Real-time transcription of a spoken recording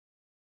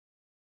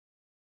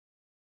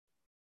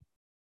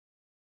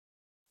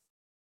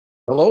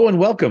Hello and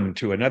welcome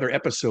to another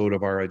episode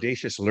of our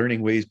Audacious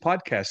Learning Ways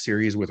podcast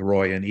series with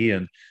Roy and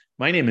Ian.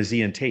 My name is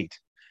Ian Tate.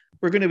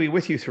 We're going to be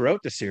with you throughout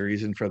the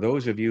series, and for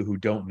those of you who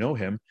don't know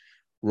him,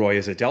 Roy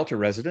is a Delta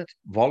resident,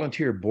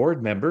 volunteer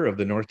board member of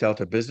the North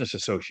Delta Business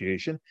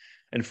Association,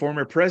 and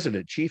former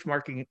president, chief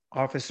marketing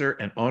officer,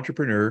 and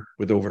entrepreneur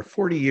with over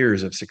 40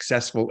 years of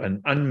successful and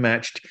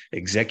unmatched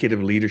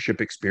executive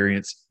leadership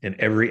experience in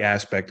every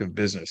aspect of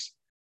business.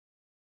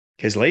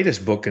 His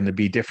latest book in the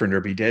Be Different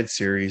or Be Dead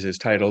series is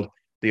titled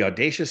The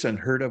Audacious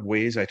Unheard of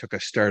Ways I Took a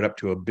Startup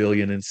to $1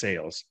 billion in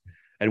Sales.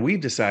 And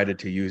we've decided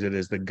to use it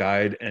as the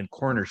guide and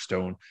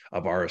cornerstone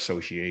of our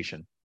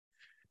association.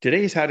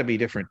 Today's How to Be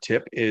Different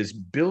tip is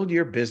build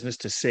your business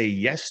to say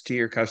yes to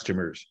your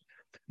customers.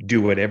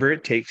 Do whatever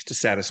it takes to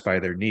satisfy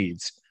their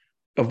needs.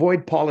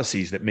 Avoid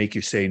policies that make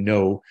you say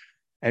no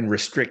and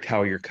restrict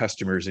how your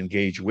customers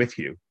engage with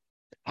you.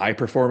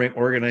 High-performing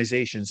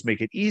organizations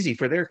make it easy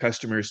for their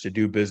customers to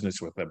do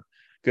business with them.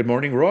 Good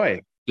morning,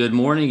 Roy. Good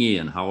morning,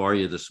 Ian. How are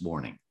you this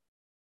morning?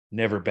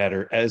 Never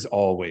better, as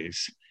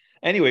always.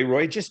 Anyway,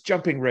 Roy, just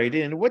jumping right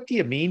in, what do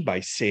you mean by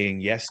saying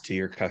yes to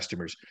your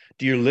customers?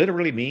 Do you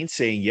literally mean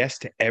saying yes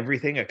to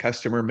everything a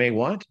customer may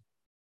want?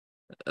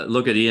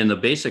 Look at Ian, the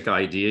basic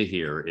idea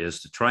here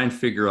is to try and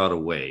figure out a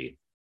way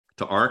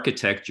to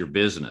architect your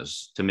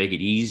business to make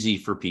it easy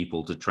for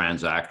people to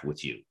transact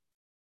with you.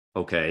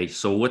 Okay,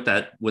 so what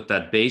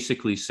that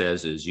basically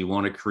says is you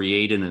want to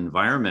create an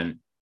environment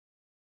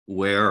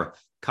where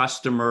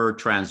customer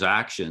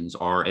transactions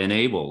are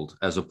enabled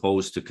as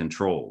opposed to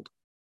controlled.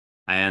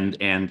 And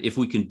if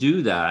we can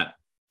do that,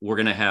 we're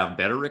going to have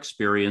better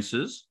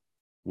experiences.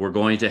 We're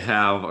going to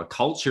have a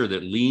culture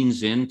that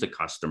leans into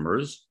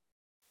customers,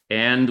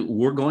 and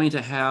we're going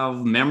to have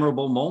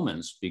memorable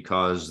moments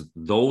because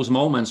those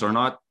moments are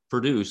not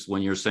produced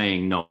when you're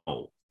saying no.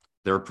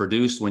 They're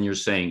produced when you're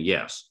saying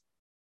yes.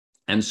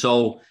 And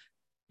so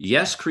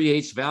yes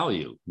creates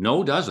value.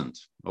 No doesn't.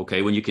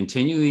 Okay. When you're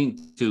continuing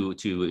to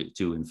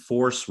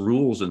enforce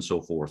rules and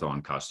so forth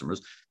on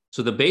customers.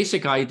 So the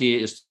basic idea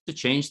is to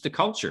change the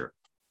culture,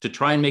 to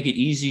try and make it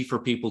easy for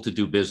people to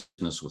do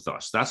business with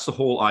us. That's the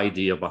whole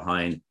idea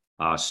behind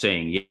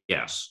saying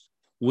yes.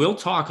 We'll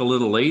talk a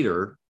little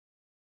later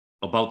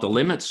about the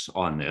limits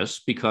on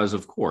this, because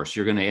of course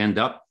you're going to end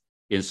up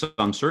in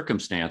some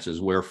circumstances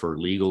where for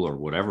legal or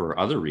whatever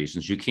other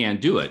reasons, you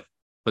can't do it.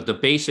 But the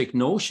basic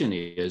notion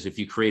is if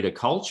you create a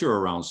culture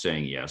around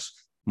saying yes,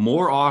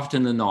 more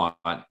often than not,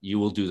 you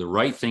will do the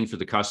right thing for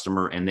the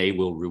customer and they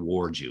will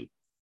reward you.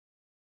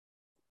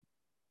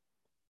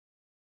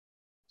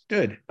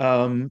 Good.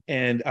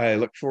 And I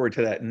look forward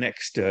to that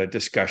next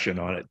discussion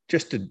on it,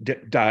 just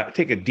to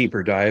take a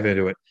deeper dive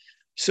into it.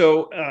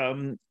 So,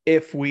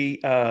 if we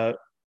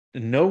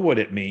know what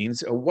it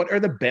means, what are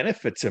the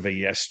benefits of a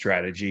yes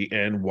strategy,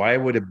 and why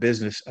would a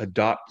business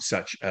adopt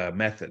such a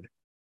method?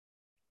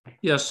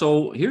 Yeah,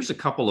 so here's a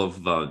couple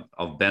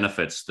of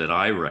benefits that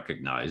I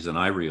recognize and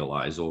I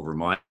realize over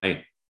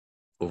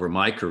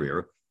my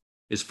career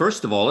is,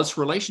 first of all, it's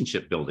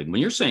relationship building. When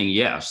you're saying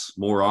yes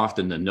more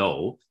often than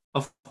no,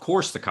 of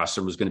course the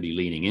customer is going to be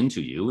leaning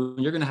into you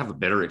and you're going to have a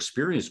better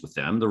experience with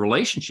them. The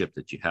relationship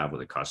that you have with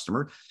a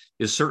customer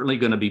is certainly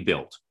going to be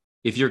built.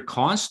 If you're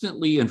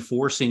constantly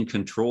enforcing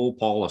control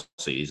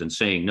policies and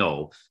saying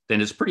no,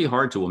 then it's pretty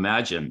hard to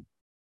imagine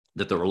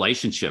that the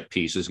relationship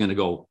piece is going to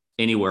go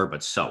anywhere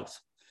but south.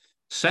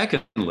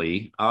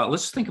 Secondly,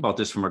 let's think about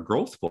this from a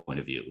growth point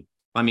of view.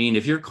 I mean,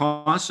 if you're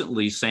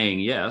constantly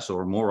saying yes,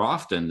 or more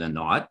often than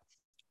not,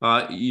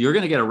 you're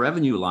going to get a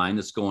revenue line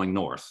that's going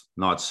north,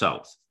 not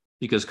south,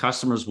 because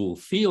customers will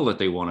feel that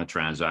they want to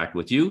transact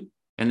with you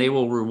and they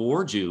will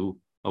reward you,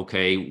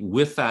 okay,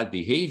 with that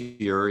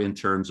behavior in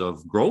terms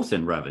of growth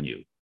in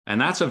revenue.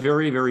 And that's a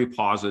very, very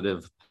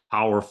positive,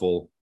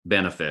 powerful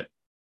benefit.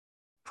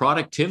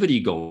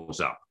 Productivity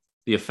goes up.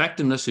 The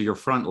effectiveness of your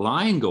front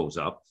line goes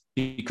up,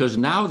 because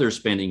now they're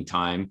spending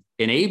time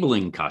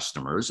enabling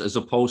customers as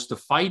opposed to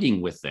fighting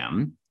with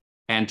them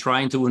and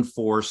trying to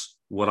enforce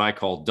what I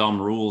call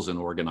dumb rules in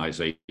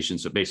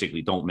organizations that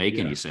basically don't make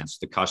any sense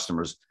to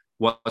customers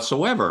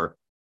whatsoever.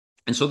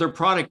 And so their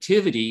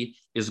productivity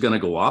is going to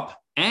go up,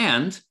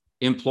 and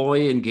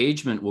employee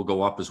engagement will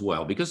go up as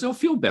well, because they'll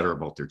feel better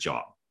about their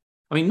job.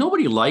 I mean,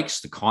 nobody likes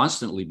to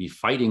constantly be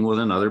fighting with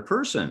another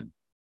person.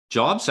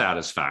 Job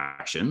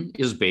satisfaction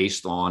is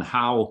based on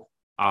how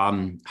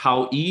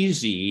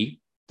easy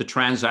the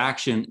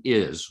transaction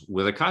is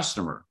with a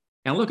customer.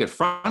 And look, at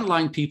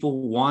frontline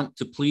people want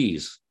to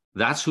please.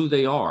 That's who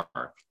they are.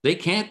 They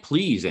can't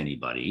please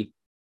anybody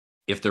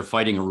if they're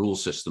fighting a rule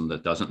system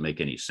that doesn't make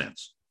any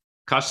sense.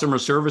 Customer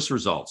service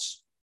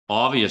results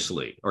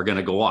obviously are going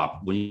to go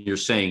up when you're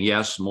saying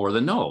yes more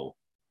than no,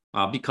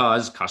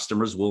 because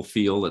customers will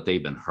feel that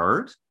they've been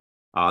heard.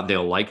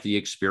 They'll like the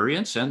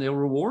experience and they'll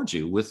reward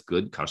you with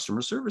good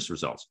customer service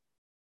results.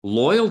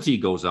 Loyalty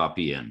goes up,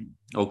 Ian.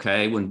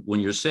 Okay, when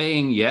you're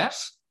saying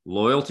yes,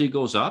 loyalty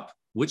goes up,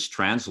 which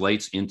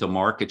translates into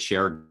market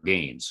share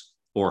gains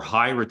or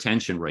high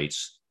retention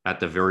rates at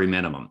the very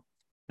minimum.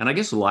 And I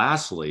guess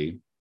lastly,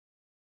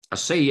 a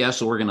say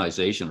yes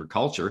organization or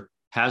culture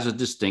has a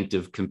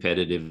distinctive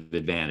competitive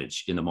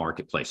advantage in the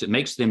marketplace. It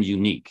makes them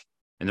unique.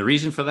 And the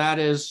reason for that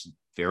is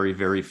very,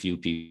 very few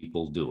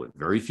people do it.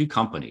 Very few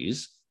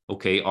companies,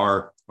 okay,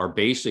 are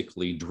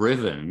basically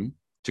driven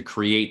to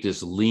create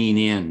this lean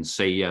in,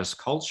 say yes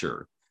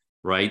culture,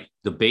 right?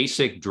 The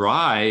basic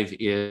drive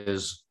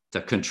is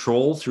to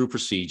control through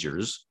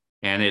procedures,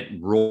 and it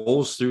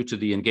rolls through to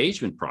the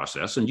engagement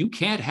process. And you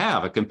can't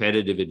have a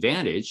competitive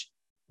advantage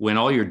when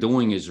all you're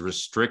doing is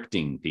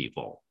restricting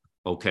people,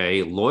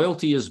 okay?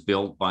 Loyalty is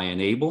built by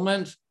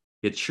enablement.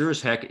 It sure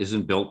as heck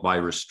isn't built by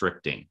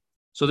restricting.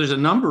 So there's a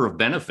number of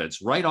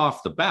benefits right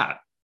off the bat.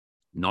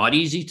 Not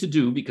easy to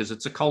do because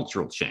it's a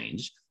cultural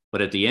change,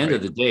 but at the end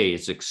of the day,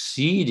 it's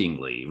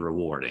exceedingly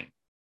rewarding.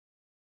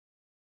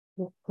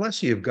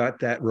 Plus, you've got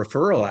that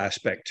referral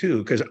aspect too,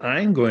 because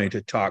I'm going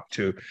to talk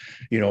to,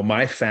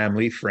 my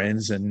family,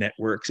 friends, and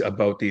networks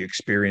about the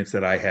experience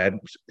that I had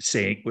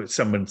saying with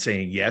someone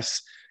saying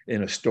yes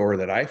in a store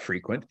that I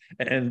frequent,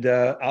 and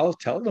I'll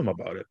tell them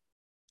about it.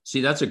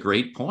 See, that's a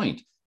great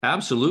point.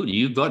 Absolutely.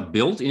 You've got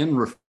built-in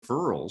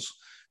referrals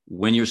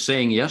when you're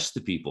saying yes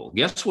to people.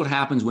 Guess what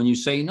happens when you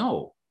say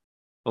no?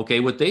 Okay,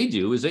 what they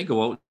do is they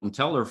go out and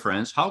tell their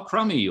friends how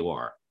crummy you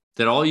are,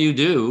 that all you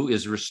do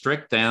is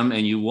restrict them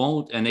and you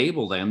won't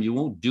enable them. You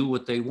won't do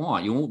what they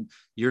want.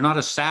 You're not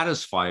a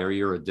satisfier,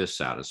 you're a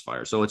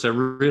dissatisfier. So it's a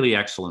really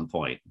excellent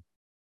point.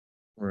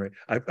 Right.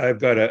 I've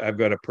got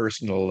a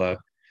personal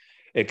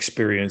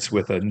experience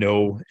with a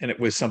no, and it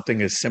was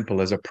something as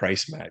simple as a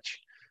price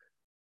match.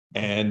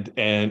 And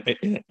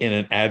in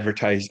an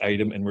advertised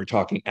item, and we're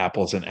talking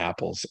apples and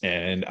apples,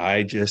 and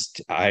I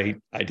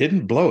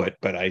didn't blow it,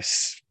 but I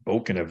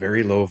spoke in a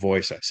very low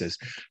voice. I says,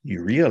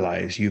 you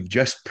realize you've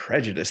just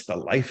prejudiced the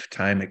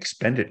lifetime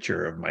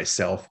expenditure of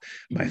myself,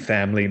 my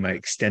family, my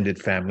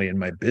extended family, and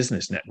my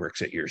business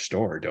networks at your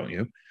store, don't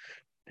you?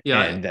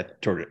 Yeah. And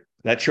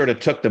that sort of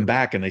took them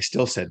back, and they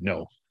still said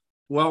no.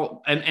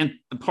 Well, and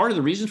part of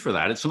the reason for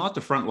that, it's not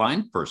the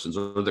frontline person's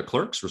or the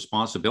clerk's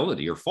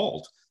responsibility or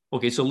fault.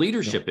 Okay, so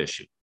leadership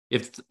issue.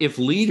 If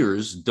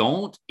leaders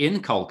don't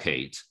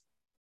inculcate,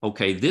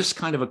 okay, this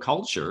kind of a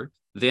culture,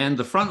 then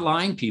the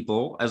frontline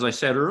people, as I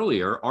said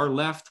earlier, are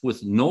left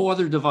with no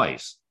other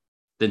device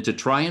than to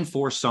try and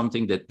force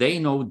something that they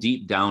know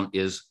deep down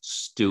is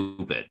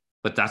stupid.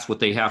 But that's what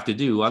they have to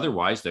do.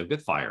 Otherwise, they'll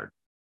get fired.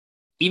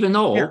 Even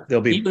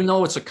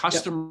though it's a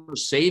customer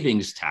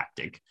savings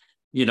tactic,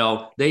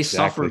 they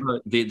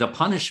suffer the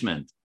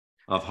punishment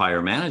of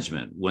higher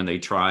management when they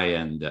try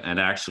and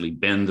actually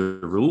bend the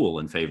rule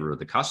in favor of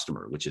the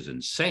customer, which is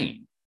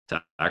insane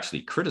to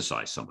actually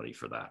criticize somebody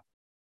for that.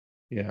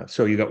 Yeah.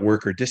 So you got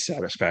worker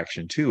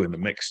dissatisfaction too in the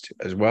mixed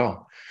as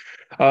well.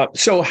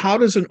 So how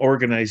does an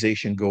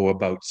organization go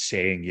about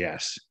saying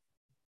yes?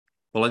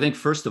 Well, I think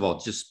first of all,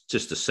 just to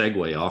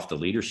segue off the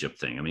leadership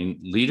thing, I mean,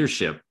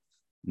 leadership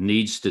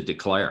needs to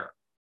declare,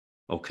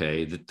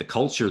 okay, that the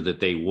culture that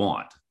they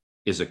want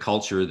is a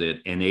culture that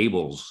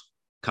enables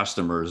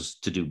customers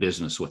to do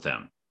business with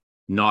them,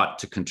 not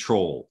to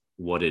control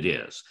what it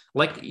is.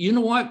 Like, you know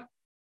what?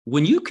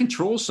 When you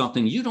control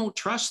something, you don't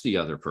trust the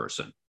other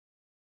person.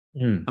 I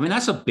mean,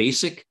 that's a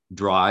basic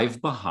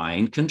drive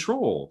behind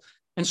control.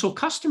 And so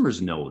customers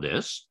know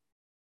this.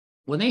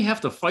 When they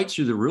have to fight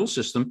through the rule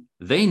system,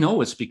 they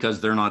know it's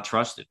because they're not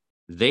trusted.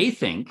 They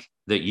think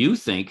that you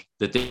think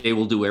that they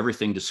will do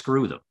everything to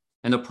screw them.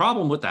 And the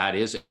problem with that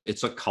is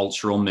it's a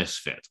cultural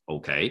misfit,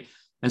 okay?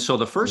 And so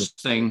the first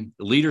thing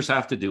leaders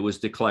have to do is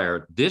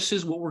declare, this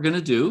is what we're going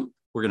to do.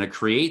 We're going to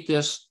create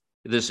this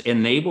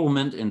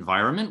enablement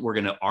environment. We're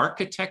going to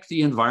architect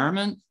the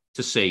environment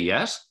to say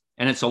yes.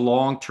 And it's a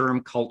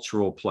long-term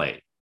cultural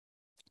play.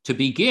 To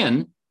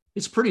begin,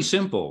 it's pretty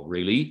simple,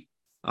 really.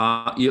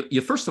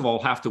 You first of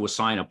all have to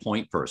assign a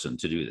point person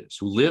to do this,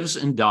 who lives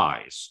and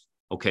dies,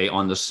 okay,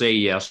 on the say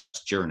yes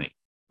journey.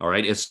 All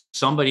right. It's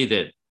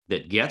somebody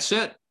that gets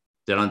it,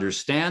 that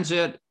understands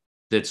it,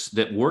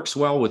 that works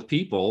well with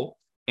people.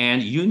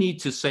 And you need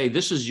to say,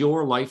 this is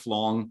your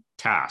lifelong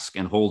task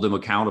and hold them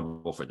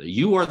accountable for that.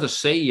 You are the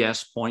say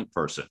yes point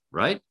person,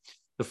 right?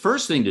 The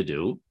first thing to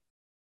do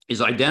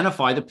is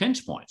identify the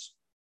pinch points.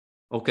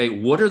 Okay,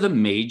 what are the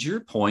major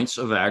points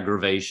of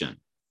aggravation,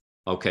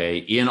 okay,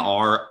 in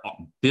our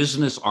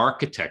business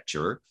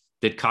architecture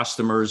that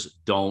customers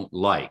don't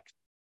like,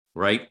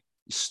 right?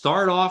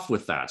 Start off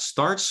with that.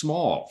 Start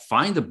small.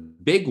 Find the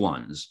big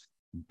ones,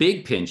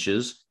 big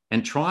pinches,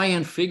 and try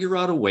and figure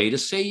out a way to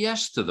say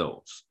yes to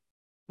those.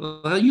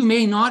 Well, you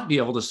may not be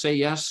able to say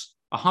yes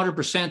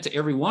 100% to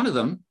every one of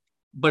them,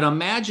 but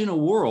imagine a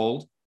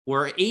world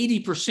where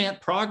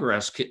 80%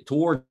 progress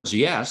towards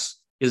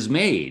yes is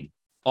made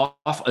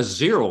off a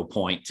 0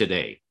 point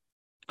today.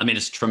 I mean,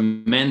 it's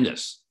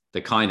tremendous,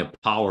 the kind of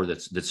power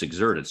that's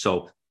exerted.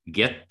 So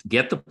get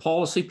the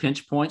policy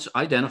pinch points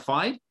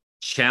identified,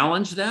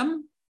 challenge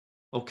them,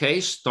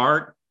 okay?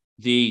 Start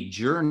the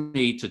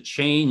journey to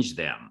change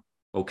them,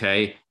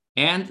 okay?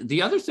 And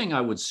the other thing I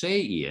would say,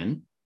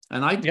 Ian,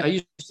 and I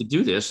used to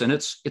do this, and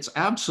it's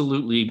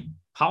absolutely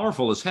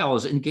powerful as hell,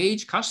 is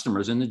engage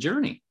customers in the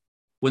journey.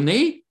 When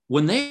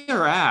they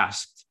are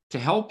asked to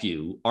help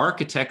you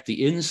architect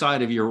the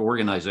inside of your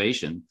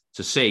organization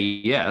to say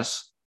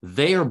yes,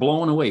 they are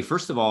blown away.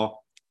 First of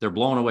all, they're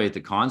blown away at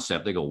the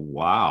concept. They go,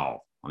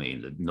 wow, I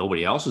mean,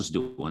 nobody else is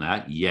doing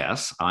that.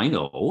 Yes, I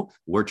know.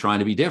 We're trying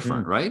to be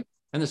different, right?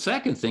 And the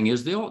second thing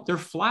is they're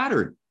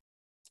flattered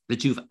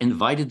that you've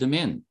invited them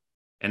in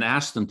and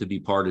asked them to be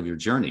part of your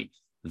journey.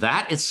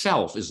 That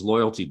itself is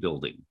loyalty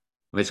building.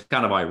 I mean, it's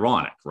kind of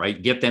ironic,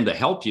 right? Get them to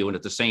help you, and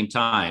at the same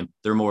time,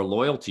 they're more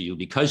loyal to you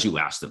because you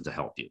asked them to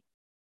help you.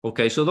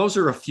 Okay, so those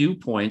are a few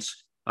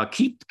points.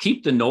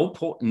 Keep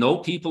the no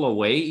people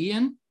away,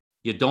 Ian.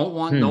 You don't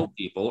want no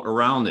people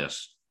around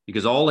this,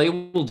 because all they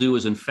will do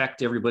is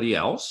infect everybody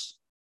else.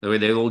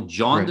 They will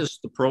jaundice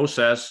the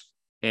process,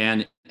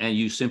 and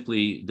you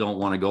simply don't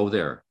want to go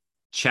there.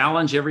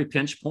 Challenge every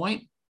pinch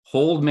point.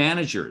 Hold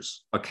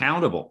managers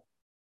accountable.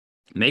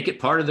 Make it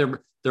part of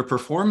their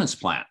performance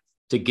plan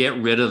to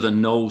get rid of the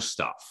no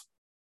stuff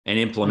and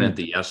implement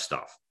the yes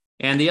stuff.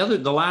 And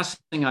the last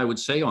thing I would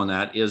say on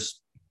that is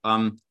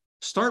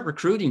start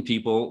recruiting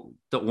people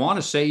that want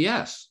to say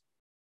yes.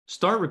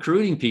 Start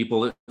recruiting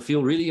people that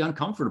feel really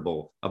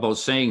uncomfortable about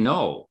saying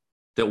no,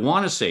 that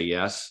want to say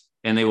yes,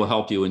 and they will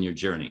help you in your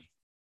journey.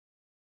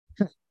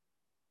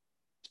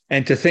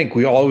 And to think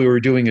we were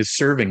doing is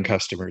serving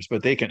customers,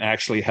 but they can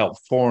actually help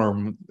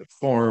form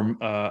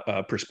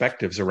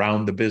perspectives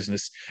around the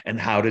business and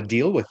how to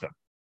deal with them.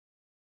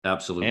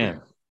 Absolutely.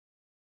 And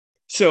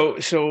so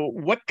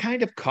what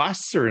kind of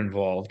costs are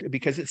involved?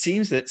 Because it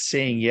seems that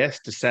saying yes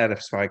to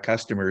satisfy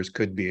customers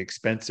could be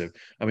expensive.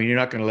 I mean, you're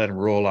not going to let them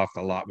roll off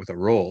the lot with a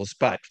Rolls,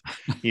 but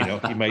you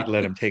might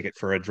let them take it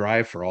for a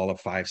drive for all of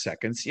 5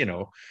 seconds.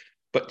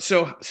 But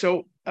so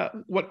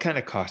what kind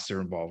of costs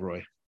are involved,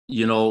 Roy?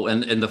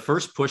 And the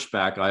first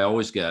pushback I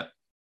always get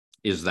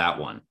is that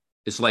one.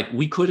 It's like,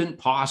 we couldn't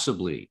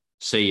possibly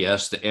say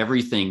yes to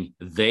everything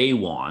they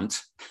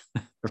want,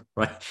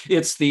 right?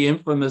 It's the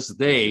infamous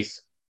they,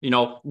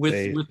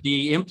 with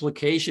the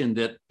implication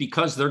that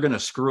because they're going to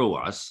screw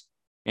us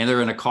and they're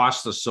going to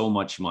cost us so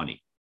much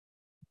money.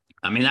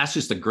 I mean, that's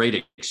just a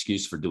great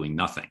excuse for doing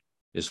nothing,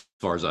 as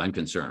far as I'm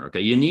concerned.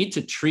 Okay. You need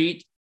to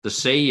treat the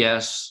say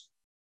yes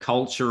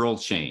cultural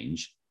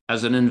change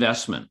as an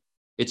investment.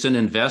 It's an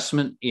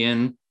investment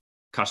in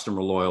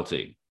customer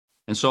loyalty.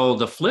 And so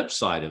the flip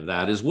side of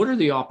that is, what are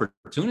the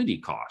opportunity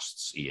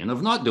costs, Ian,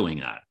 of not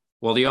doing that?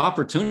 Well, the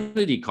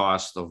opportunity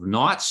cost of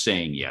not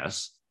saying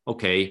yes,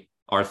 okay,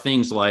 are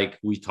things like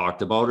we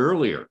talked about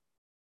earlier: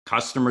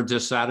 customer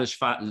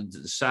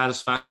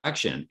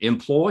dissatisfaction,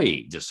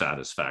 employee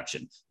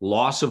dissatisfaction,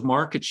 loss of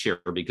market share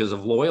because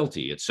of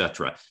loyalty, et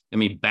cetera. I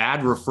mean,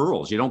 bad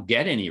referrals. You don't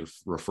get any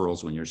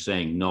referrals when you're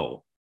saying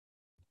no.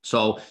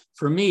 So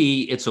for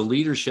me, it's a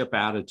leadership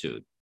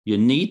attitude. You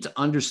need to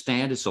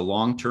understand it's a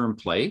long-term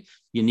play.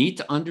 You need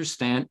to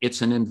understand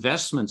it's an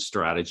investment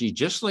strategy,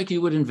 just like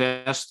you would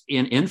invest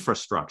in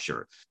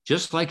infrastructure,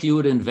 just like you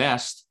would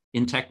invest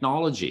in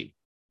technology.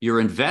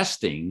 You're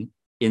investing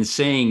in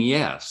saying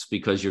yes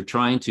because you're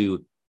trying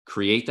to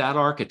create that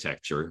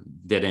architecture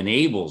that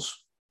enables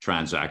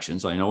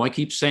transactions. I know I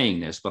keep saying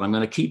this, but I'm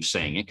going to keep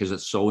saying it because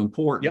it's so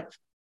important. Yep.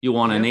 You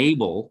want to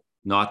enable,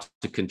 not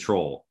to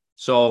control.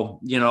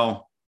 So,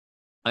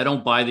 I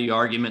don't buy the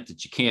argument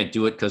that you can't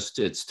do it because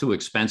it's too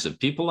expensive.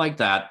 People like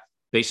that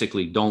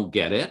basically don't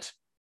get it,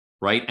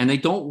 right? And they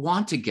don't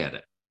want to get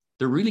it.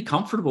 They're really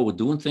comfortable with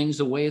doing things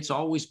the way it's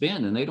always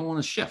been, and they don't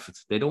want to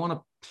shift. They don't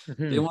want to.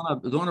 They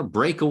want to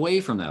break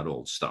away from that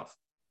old stuff.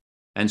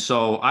 And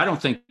so I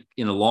don't think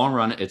in the long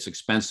run it's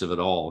expensive at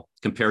all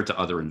compared to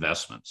other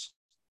investments.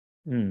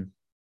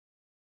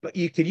 But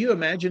can you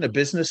imagine a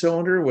business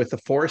owner with the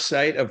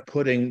foresight of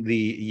putting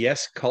the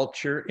yes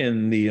culture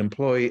in the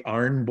employee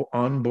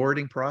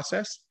onboarding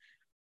process?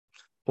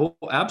 Oh,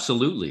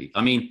 absolutely.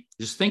 I mean,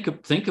 just think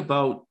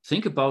about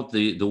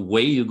the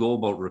way you go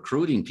about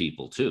recruiting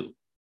people too.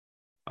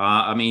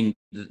 I mean,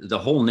 the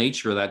whole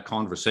nature of that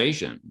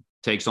conversation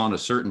takes on a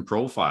certain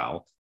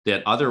profile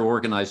that other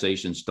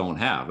organizations don't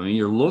have. I mean,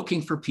 you're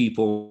looking for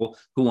people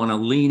who want to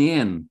lean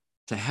in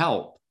to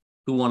help,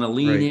 who want to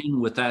lean in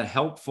with that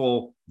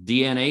helpful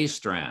DNA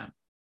strand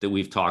that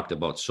we've talked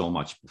about so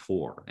much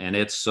before. And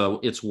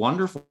it's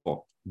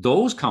wonderful.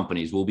 Those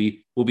companies will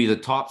be the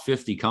top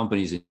 50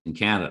 companies in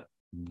Canada.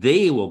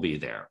 They will be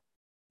there.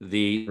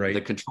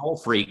 The control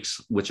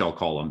freaks, which I'll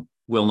call them,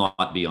 will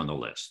not be on the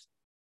list.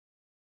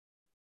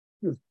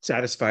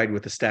 Satisfied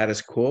with the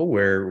status quo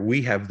where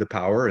we have the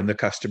power and the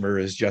customer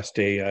is just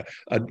a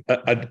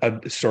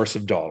source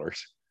of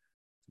dollars.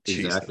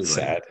 Exactly. Jeez,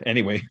 sad.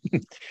 Anyway,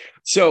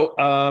 so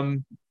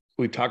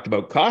we've talked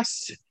about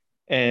costs,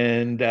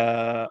 and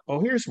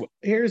here's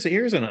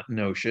a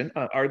notion.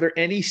 Are there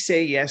any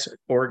say yes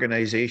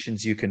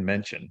organizations you can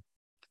mention?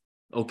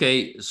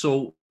 Okay,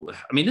 so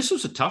I mean, this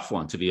was a tough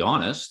one, to be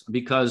honest,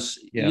 because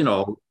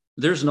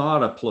there's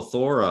not a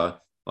plethora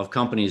of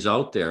companies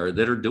out there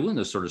that are doing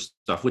this sort of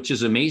stuff, which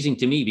is amazing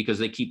to me because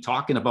they keep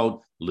talking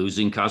about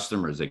losing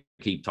customers. They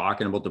keep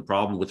talking about the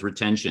problem with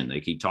retention.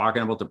 They keep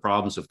talking about the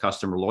problems of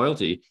customer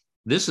loyalty.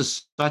 This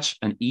is such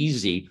an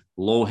easy,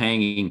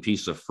 low-hanging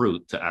piece of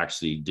fruit to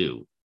actually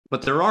do.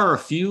 but there are a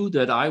few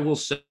that I will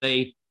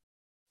say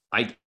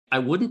I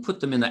wouldn't put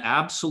them in the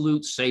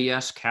absolute say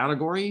yes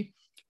category,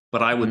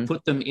 but I would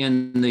put them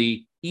in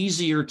the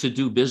easier to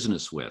do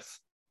business with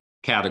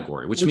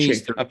category, which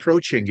means they're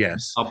approaching,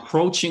 yes.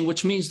 Approaching,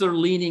 which means they're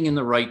leaning in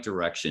the right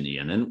direction,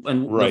 Ian. And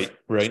the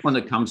first one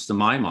that comes to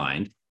my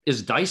mind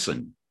is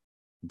Dyson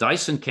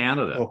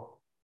Canada. Oh.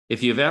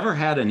 If you've ever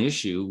had an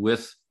issue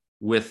with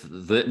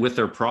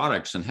their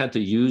products and had to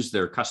use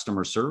their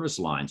customer service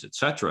lines,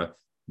 etc.,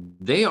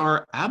 they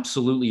are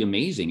absolutely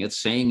amazing at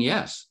saying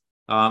yes.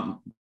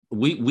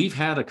 We've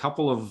had a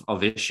couple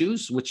of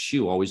issues, which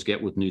you always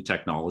get with new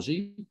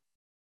technology,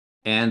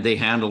 and they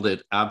handled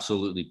it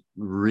absolutely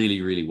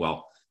really, really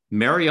well.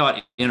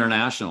 Marriott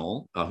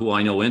International, who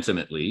I know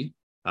intimately,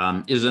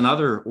 is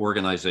another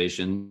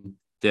organization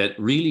that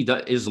really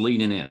is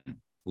leaning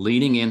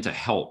in to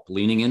help,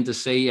 leaning in to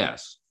say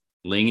yes,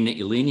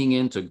 leaning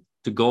in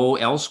to go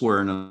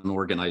elsewhere in an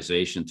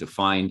organization to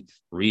find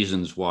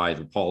reasons why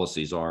the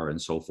policies are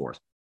and so forth.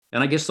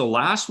 And I guess the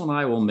last one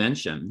I will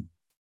mention,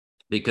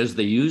 because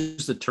they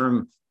use the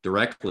term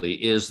directly,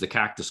 is the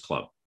Cactus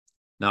Club.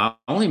 Now,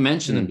 I only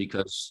mention them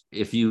because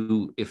if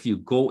you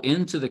go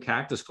into the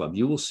Cactus Club,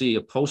 you will see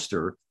a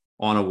poster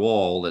on a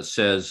wall that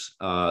says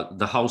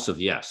the House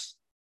of Yes.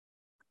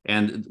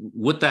 And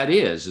what that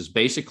is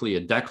basically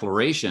a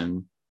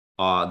declaration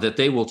that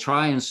they will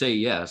try and say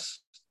yes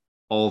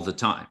all the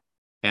time.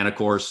 And of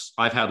course,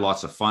 I've had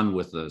lots of fun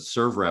with the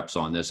serve reps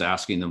on this,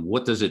 asking them,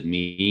 what does it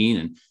mean?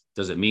 And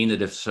does it mean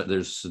that if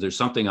there's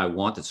something I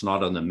want that's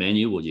not on the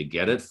menu, will you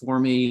get it for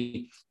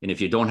me? And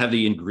if you don't have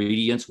the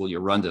ingredients, will you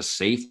run to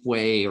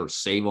Safeway or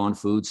Save on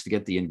Foods to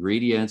get the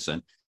ingredients?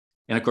 And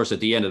of course,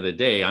 at the end of the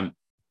day, I'm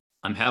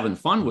having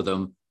fun with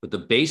them, but the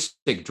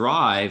basic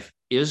drive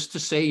is to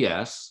say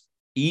yes,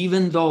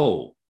 even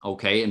though,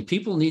 okay, and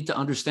people need to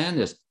understand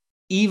this,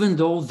 even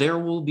though there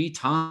will be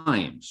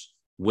times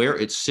where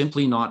it's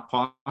simply not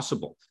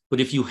possible.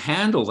 But if you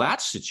handle that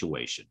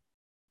situation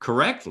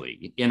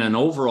correctly in an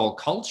overall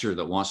culture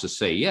that wants to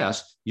say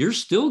yes, you're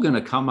still going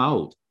to come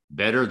out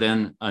better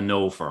than a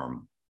no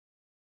firm.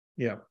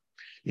 Yeah.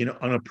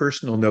 On a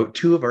personal note,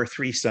 2 of our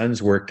 3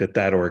 sons worked at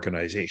that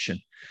organization.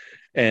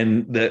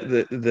 And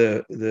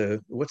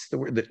the what's the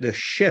word, the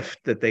shift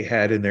that they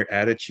had in their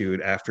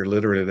attitude after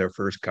literally their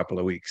first couple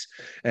of weeks.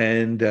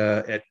 And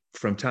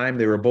from time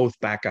they were both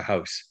back of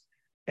house.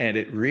 And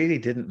it really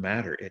didn't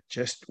matter. It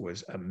just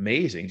was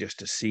amazing just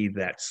to see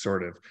that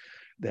sort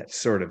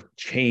of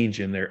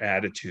change in their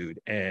attitude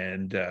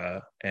and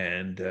the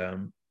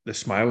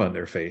smile on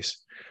their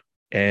face.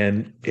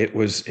 And it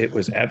was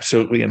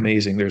absolutely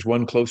amazing. There's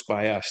one close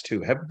by us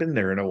too. Haven't been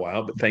there in a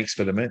while, but thanks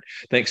for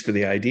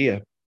the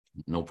idea.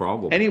 No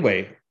problem.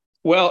 Anyway,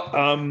 well,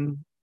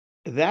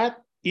 that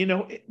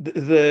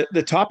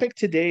the topic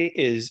today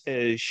is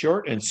as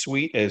short and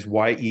sweet as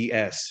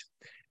YES,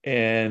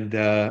 and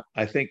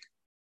I think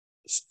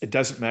it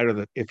doesn't matter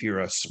that if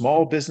you're a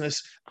small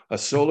business, a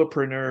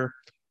solopreneur,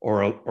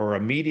 or a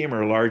medium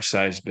or large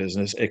size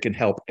business, it can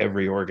help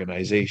every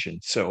organization.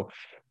 So,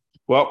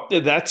 well,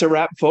 that's a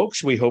wrap,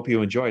 folks. We hope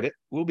you enjoyed it.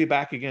 We'll be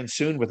back again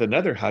soon with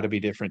another How to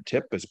Be Different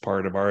tip as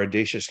part of our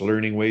Audacious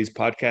Learning Ways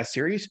podcast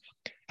series.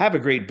 Have a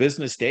great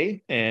business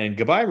day, and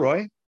goodbye,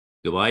 Roy.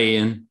 Goodbye,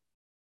 Ian.